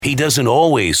He doesn't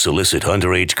always solicit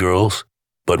underage girls,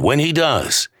 but when he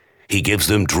does, he gives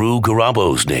them Drew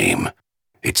Garabo's name.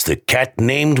 It's the cat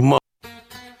named Mo.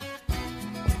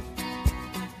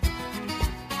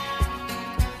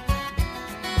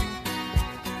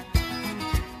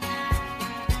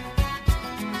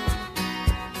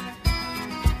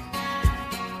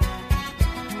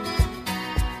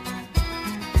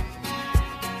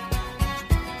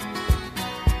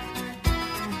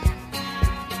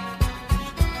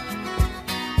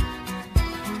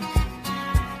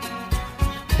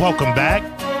 Welcome back.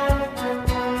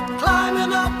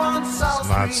 It's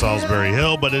not Salisbury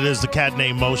Hill, but it is the Cat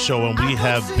Named Mo Show, and we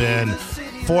have been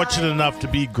fortunate enough to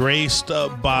be graced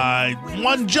by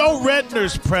one Joe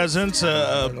Redner's presence.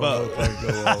 I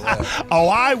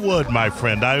would, my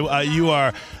friend.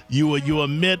 You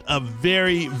emit a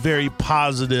very, very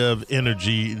positive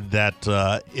energy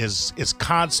that is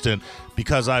constant.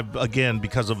 Because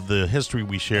because of the history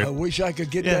we shared. I wish I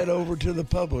could get that over to the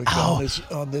public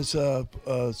on this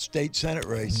state Senate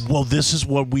race. Well, this is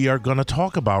what we are going to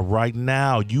talk about right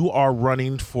now. You are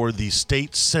running for the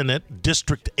state Senate,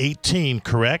 District 18,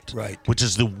 correct? Right. Which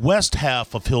is the west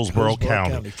half of Hillsborough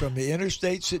County. From the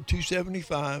interstates at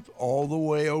 275 all the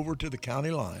way over to the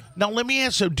county line. Now, let me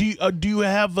ask you: do you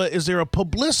have? Is there a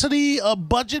publicity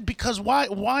budget? Because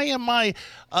why am I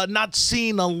not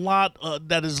seeing a lot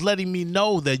that is letting me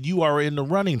know that you are in the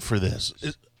running for this?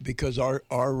 Because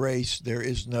our race, there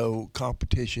is no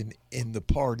competition in the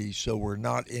party, so we're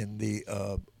not in the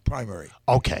primary.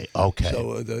 Okay.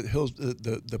 So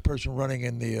the person running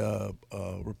in the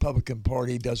Republican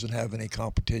Party doesn't have any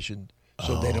competition,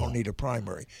 so they don't need a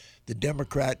primary. The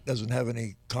Democrat doesn't have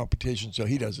any competition, so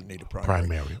he doesn't need a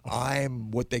primary.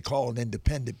 I'm what they call an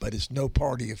independent, but it's no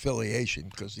party affiliation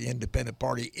because the independent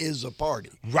party is a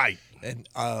party. Right. And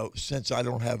since I'm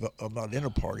not in a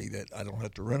party, that I don't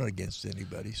have to run against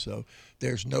anybody, so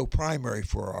there's no primary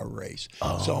for our race.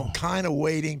 So I'm kind of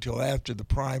waiting till after the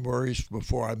primaries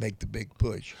before I make the big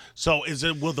push. So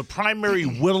will the primary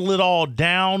whittle it all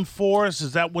down for us?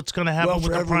 Is that what's going to happen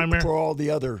with the primary? For all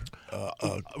the other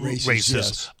races.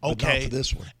 Yes, okay. But not for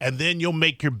this one. And then you'll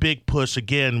make your big push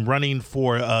again, running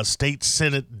for State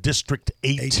Senate District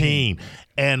 18.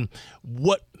 And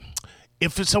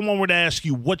if someone were to ask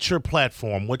you, what's your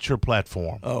platform?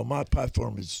 Oh, my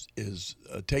platform is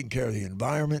taking care of the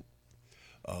environment,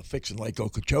 fixing Lake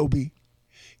Okeechobee,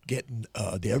 getting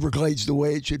the Everglades the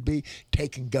way it should be,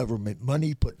 taking government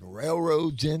money, putting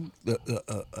railroads in,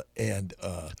 and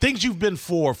things you've been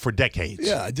for decades.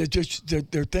 Yeah,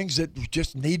 they're things that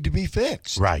just need to be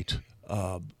fixed. Right.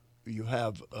 You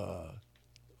have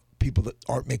people that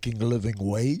aren't making a living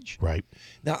wage. Right.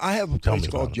 Now I have a place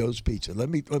called Joe's Pizza. Let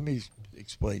me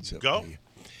explain something to you.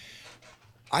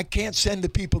 I can't send the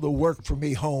people that work for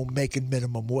me home making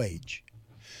minimum wage.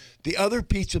 The other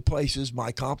pizza places,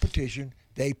 my competition,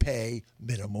 they pay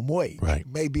minimum wage. Right.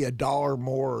 Maybe $1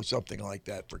 more or something like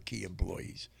that for key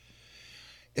employees.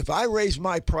 If I raise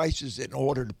my prices in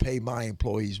order to pay my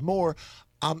employees more,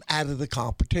 I'm out of the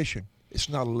competition. It's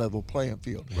not a level playing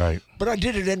field. Right. But I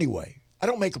did it anyway. I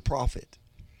don't make a profit.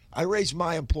 I raised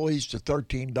my employees to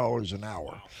 $13 an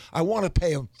hour. I want to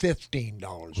pay them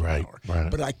 $15 an hour,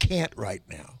 but I can't right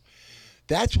now.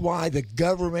 That's why the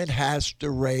government has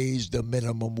to raise the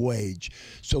minimum wage.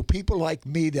 So people like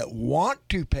me that want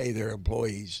to pay their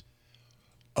employees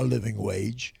a living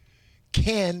wage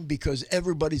can, because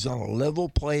everybody's on a level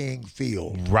playing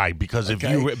field. Right, because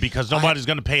because nobody's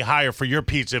going to pay higher for your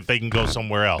pizza if they can go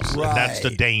somewhere else. Right. And that's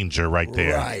the danger right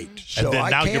there. Right. So and then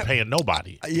now you're paying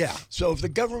nobody. Yeah. So if the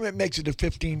government makes it a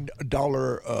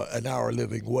 $15 an hour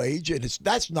living wage, and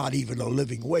that's not even a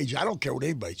living wage. I don't care what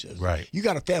anybody says. Right. You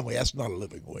got a family, that's not a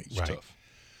living wage. Right. Tough.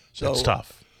 That's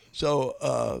tough.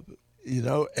 So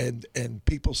and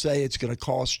people say it's going to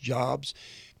cost jobs.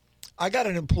 I got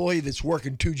an employee that's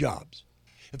working 2 jobs.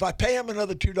 If I pay him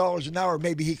another $2 an hour,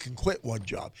 maybe he can quit one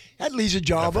job. That leaves a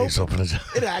job open.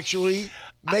 It actually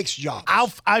makes jobs.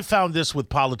 I found this with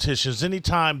politicians.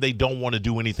 Anytime they don't want to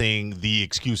do anything, the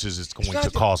excuse is it's going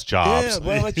to cost jobs. Yeah,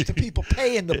 well, it's the people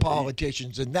paying the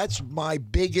politicians, and that's my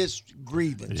biggest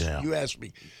grievance. Yeah. You asked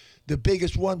me. The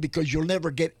biggest one, because you'll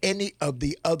never get any of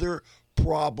the other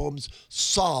problems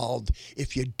solved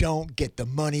if you don't get the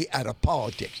money out of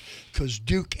politics, because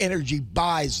Duke Energy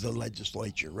buys the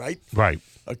legislature, right? Right.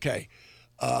 Okay.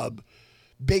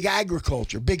 Big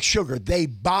agriculture, big sugar, they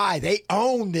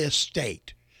own this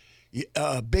state.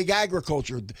 Big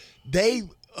agriculture, they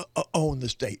own the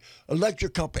state.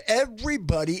 Electric company,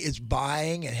 everybody is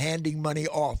buying and handing money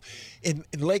off. In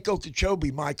Lake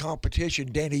Okeechobee, my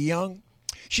competition, Danny Young,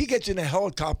 She gets in a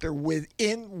helicopter with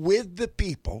the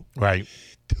people right,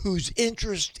 whose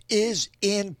interest is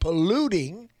in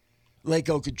polluting Lake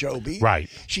Okeechobee. right.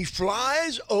 She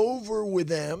flies over with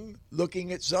them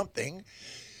looking at something.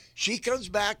 She comes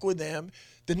back with them.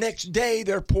 The next day,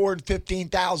 they're pouring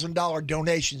 $15,000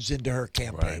 donations into her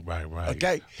campaign. Right.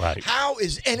 Okay? Right. How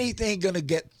is anything going to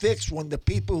get fixed when the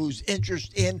people whose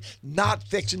interest in not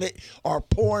fixing it are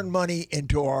pouring money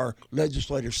into our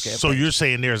legislators' campaign? So you're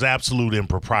saying there's absolute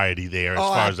impropriety there as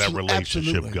far as that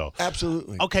relationship goes?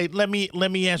 Absolutely. Okay, let me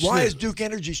ask you Why this. is Duke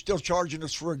Energy still charging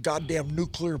us for a goddamn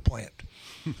nuclear plant?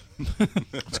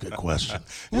 That's a good question.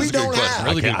 We don't have.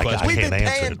 Really good question. We've been can't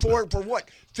answer paying it. for it for what,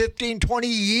 15, 20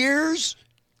 years?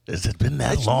 Has it been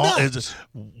that It's long? nuts.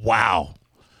 Wow.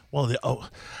 Well,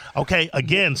 okay.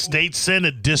 Again, State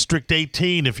Senate District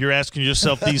 18. If you're asking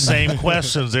yourself these same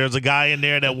questions, there's a guy in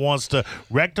there that wants to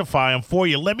rectify them for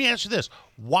you. Let me ask you this: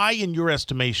 why, in your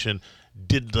estimation,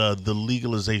 did the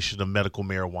legalization of medical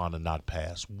marijuana not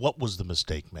pass? What was the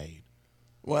mistake made?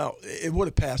 Well, it would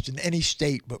have passed in any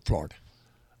state but Florida,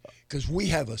 because we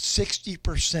have a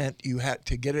 60%. You have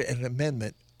to get an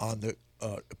amendment on the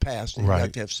passed, and you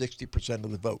have to have 60% of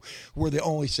the vote. We're the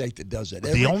only state that does that.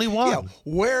 The only one. Yeah,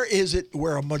 where is it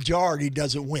where a majority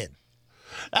doesn't win?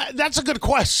 That's a good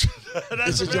question.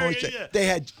 This is the only state. They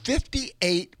had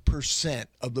 58%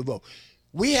 of the vote.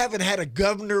 We haven't had a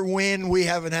governor win. We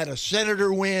haven't had a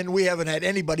senator win. We haven't had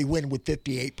anybody win with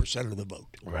 58% of the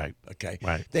vote. Right. Okay.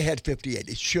 Right. They had 58.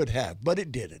 It should have, but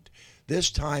it didn't. This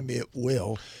time it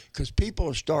will, because people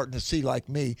are starting to see, like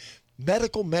me,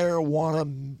 medical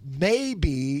marijuana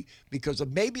maybe because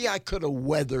maybe I could have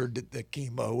weathered the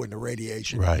chemo and the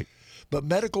radiation. Right. But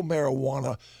medical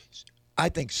marijuana, I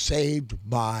think, saved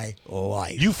my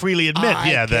life. You freely admit,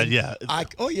 I ate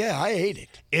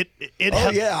it.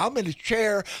 I'm in a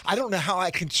chair. I don't know how I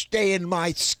can stay in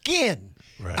my skin.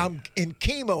 Right. I'm in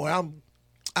chemo.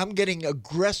 I'm getting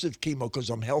aggressive chemo because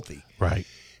I'm healthy. Right.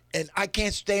 And I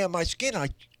can't stay on my skin. I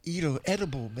eat an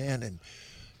edible, man, and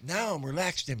now I'm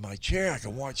relaxed in my chair. I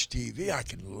can watch TV. I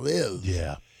can live.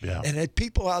 Yeah. And there are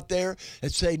people out there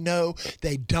that say, no,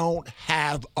 they don't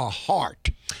have a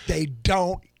heart. They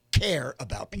don't care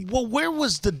about people. Well, where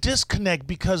was the disconnect?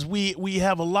 Because we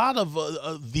have a lot of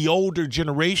the older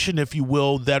generation, if you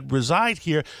will, that reside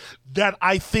here that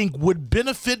I think would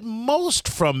benefit most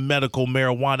from medical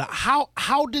marijuana.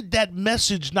 How did that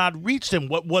message not reach them?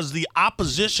 What was the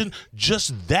opposition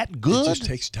just that good? It just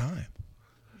takes time.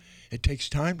 It takes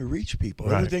time to reach people.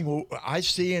 Right. Everything I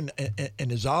see and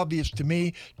is obvious to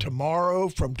me tomorrow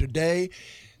from today,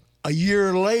 a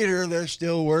year later, they're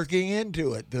still working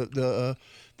into it. The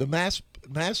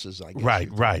masses, I guess.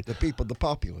 Right. The people, the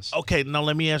populace. Okay, now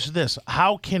let me ask you this.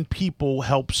 How can people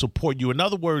help support you? In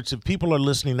other words, if people are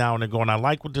listening now and they're going, I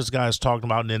like what this guy is talking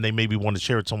about, and then they maybe want to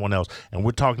share it with someone else, and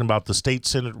we're talking about the state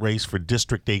senate race for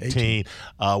District 18.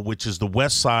 Which is the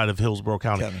west side of Hillsborough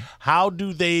County. Where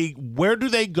do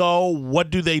they go? What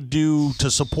do they do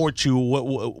to support you?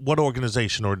 What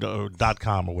organization or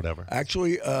 .com or whatever?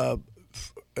 Actually,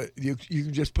 you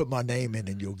can just put my name in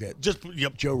and you'll get Joe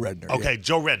Redner. Okay, yeah.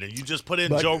 Joe Redner. You just put in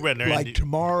Joe Redner. Like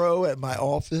tomorrow at my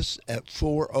office at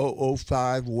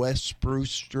 4005 West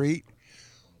Spruce Street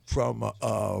from,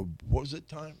 what was it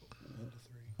time?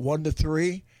 1 to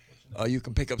 3. You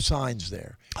can pick up signs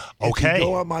there. Okay. If you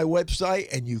go on my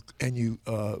website and you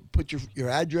put your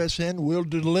address in, we'll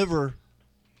deliver.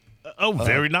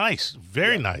 Very nice.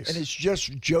 Very nice. And it's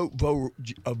just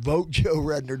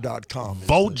votejoeredner.com.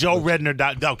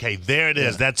 VoteJoeRedner.com. Okay, there it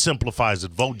is. That simplifies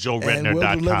it. VoteJoeRedner.com. And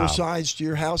we'll deliver signs to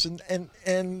your house and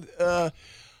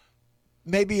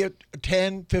maybe a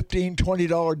 $10, $15,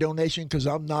 $20 donation because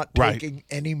I'm not taking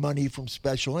any money from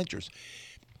special interest.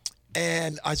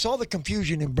 And I saw the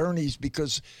confusion in Bernie's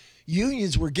because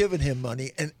unions were giving him money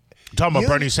and talking about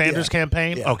Bernie Sanders'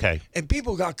 campaign? Yeah. Okay. And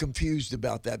people got confused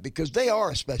about that because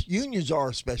unions are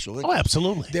a special interest. Oh,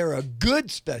 absolutely. They're a good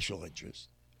special interest.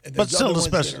 And but still a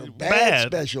bad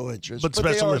special interest. But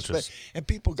special interest. And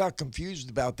people got confused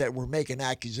about that. We're making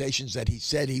accusations that he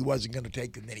said he wasn't going to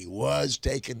take and then he was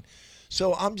taking.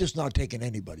 So I'm just not taking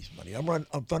anybody's money. I'm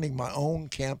funding my own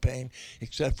campaign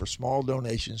except for small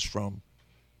donations from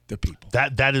the people.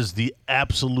 That is the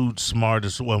absolute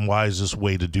smartest and wisest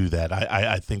way to do that.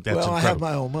 I think that's incredible. I have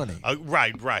my own money.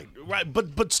 Right.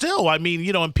 But still, I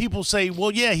mean, and people say,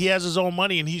 well, yeah, he has his own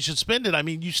money and he should spend it. I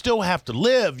mean, you still have to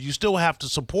live. You still have to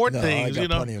support things. I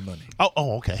got plenty of money.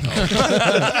 Oh, okay.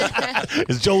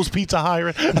 Is Joe's Pizza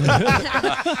hiring?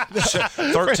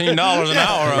 $13 an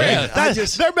hour.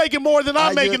 They're making more than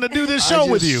I'm making to do this show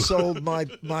with you. I sold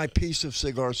my piece of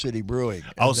Cigar City Brewing.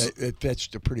 And it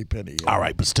fetched a pretty penny. All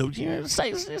right, but still.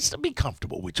 say to be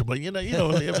comfortable with you, but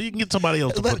if you can get somebody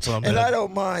else to put something. And I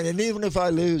don't mind. And even if I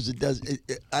lose,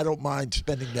 I don't mind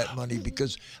spending that money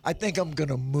because I think I'm going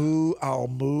to move. I'll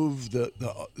move the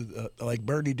like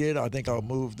Bernie did. I think I'll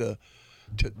move the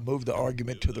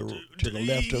argument to the left a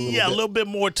little bit. Yeah, a little bit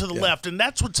more to the left, and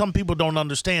that's what some people don't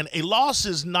understand. A loss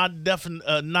is not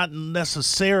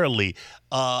necessarily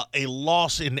a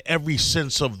loss in every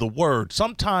sense of the word.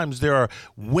 Sometimes there are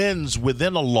wins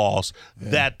within a loss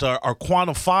that are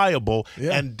quantifiable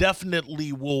and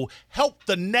definitely will help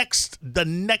the next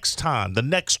time, the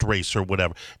next race or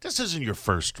whatever. This isn't your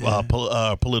first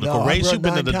political race. You've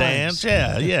been in the dance.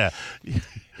 Yeah.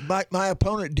 My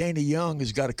opponent, Dana Young,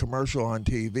 has got a commercial on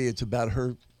TV. It's about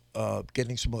her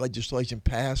getting some legislation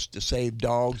passed to save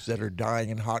dogs that are dying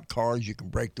in hot cars. You can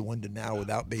break the window now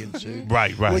without being sued.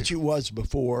 Right. Which it was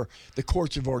before. The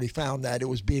courts have already found that. It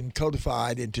was being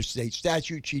codified into state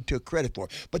statute. She took credit for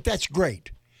it. But that's great.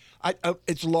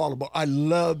 It's laudable. I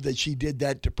love that she did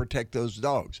that to protect those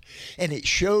dogs. And it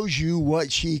shows you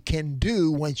what she can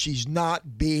do when she's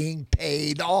not being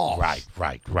paid off. Right.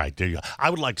 There you go. I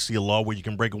would like to see a law where you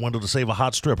can break a window to save a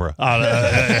hot stripper.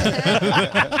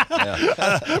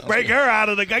 Break her out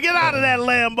of get out of that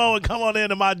Lambo and come on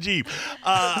into my Jeep.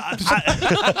 Gonna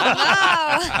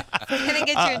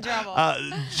get you in trouble.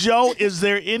 Joe, is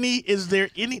there any,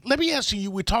 let me ask you,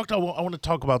 I want to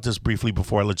talk about this briefly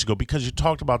before I let you go, because you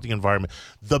talked about the environment.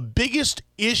 The biggest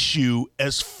issue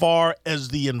as far as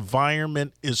the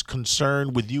environment is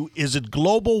concerned with you, is it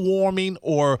global warming,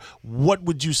 or what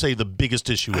would you say the biggest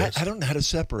issue is? I don't know how to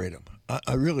separate them.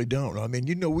 I really don't. I mean,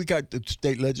 we got the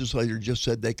state legislature just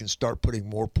said they can start putting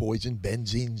more poison,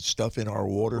 benzene stuff in our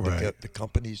water. Right. The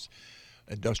companies,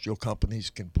 industrial companies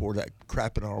can pour that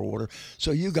crap in our water.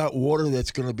 So you got water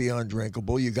that's going to be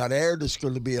undrinkable. You got air that's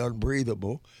going to be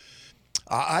unbreathable.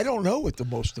 I don't know what the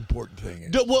most important thing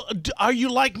is. Well, are you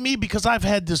like me? Because I've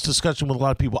had this discussion with a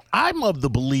lot of people. I'm of the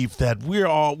belief that we're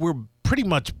pretty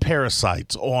much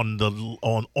parasites on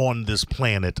this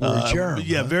planet. We're a germ,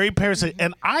 yeah, very parasite.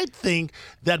 And I think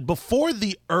that before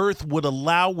the Earth would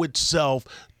allow itself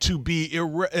to be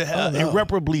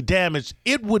irreparably damaged,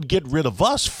 it would get rid of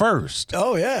us first.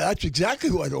 Oh yeah, that's exactly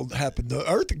what'll happen. The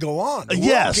Earth will go on. The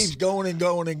world keeps going and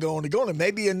going and going and going, and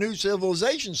maybe a new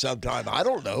civilization sometime. I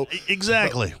don't know.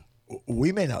 Exactly. But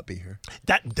we may not be here.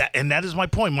 That is my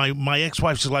point. My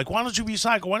ex-wife, she's like, why don't you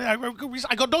recycle?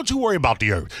 I go, don't you worry about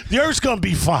the Earth. The Earth's going to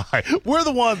be fine. We're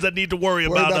the ones that need to worry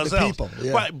about ourselves. The people.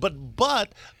 Yeah. Right.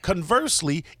 But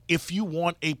conversely, if you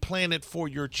want a planet for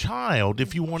your child,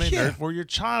 if you want an Earth for your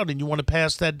child and you want to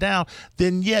pass that down,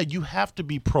 then you have to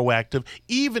be proactive,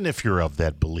 even if you're of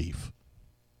that belief.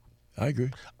 I agree.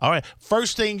 All right.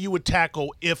 First thing you would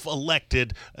tackle if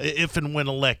and when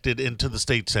elected into the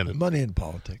state Senate. Money in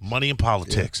politics. Money in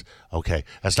politics. Yeah. Okay.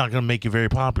 That's not going to make you very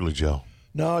popular, Joe.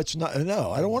 No, it's not.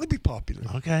 No, I don't want to be popular.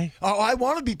 Okay. Oh, I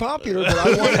want to be popular, but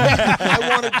I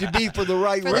want it to be for the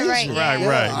right reason. Right.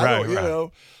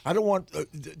 I don't want.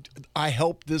 I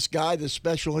help this guy, this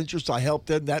special interest. I help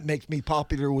them. That makes me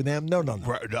popular with them. No.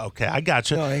 Right, okay, I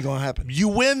got you. No, it ain't gonna happen. You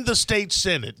win the state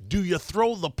Senate. Do you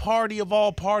throw the party of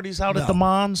all parties out at the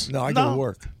Mons? No, I go to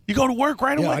work. You go to work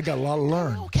right away? Yeah, I got a lot to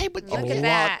learn. Okay, but Look a at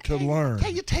that. lot to learn.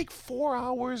 Can you take 4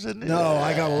 hours? No,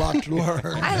 I got a lot to learn.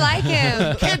 I like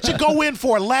him. Can't you go in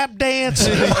for a lap dance?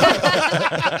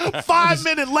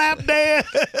 5-minute lap dance,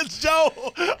 Joe.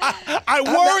 I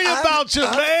worry about you,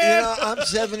 man. I'm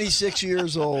 76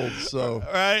 years old, so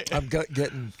I'm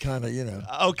getting kind of,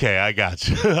 Okay, I got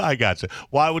you.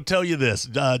 Well, I would tell you this.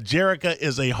 Jerica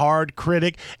is a hard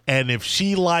critic, and if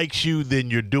she likes you,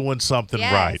 then you're doing something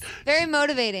right. Very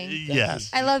motivating.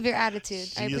 Yes. I love your attitude.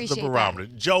 I appreciate the barometer.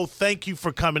 that. Joe, thank you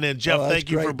for coming in. Jeff,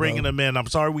 thank you for bringing them in. I'm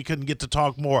sorry we couldn't get to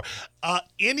talk more.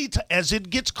 As it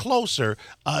gets closer,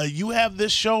 you have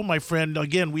this show, my friend.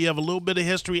 Again, we have a little bit of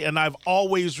history, and I've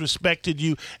always respected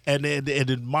you and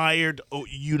admired,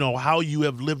 how you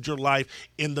have lived your life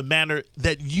in the manner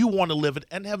that you want to live it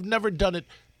and have never done it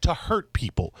to hurt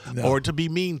people or to be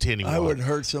mean to anyone. I wouldn't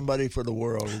hurt somebody for the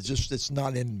world. It's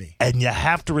not in me. And you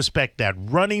have to respect that.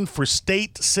 Running for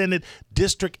State Senate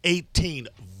District 18.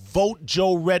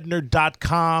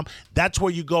 VoteJoeRedner.com. That's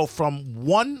where you go from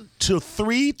 1 to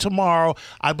 3 tomorrow.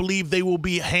 I believe they will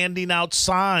be handing out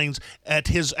signs at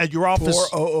your office.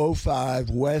 4005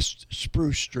 West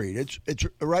Spruce Street. It's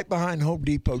right behind Home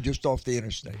Depot, just off the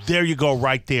interstate. There you go,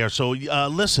 right there. So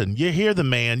listen, you hear the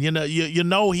man. You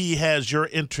know he has your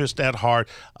interest at heart.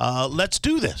 Let's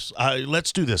do this.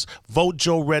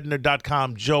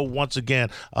 VoteJoeRedner.com. Joe, once again,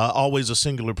 always a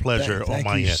singular pleasure on my end.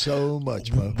 Thank you so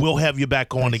much, Mo. We'll have you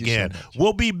back on again. So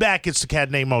we'll be back. It's the Cat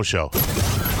Named Mo Show.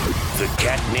 The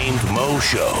Cat Named Mo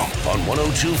Show on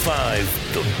 102.5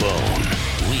 The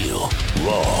Bone. Real,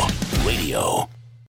 raw radio.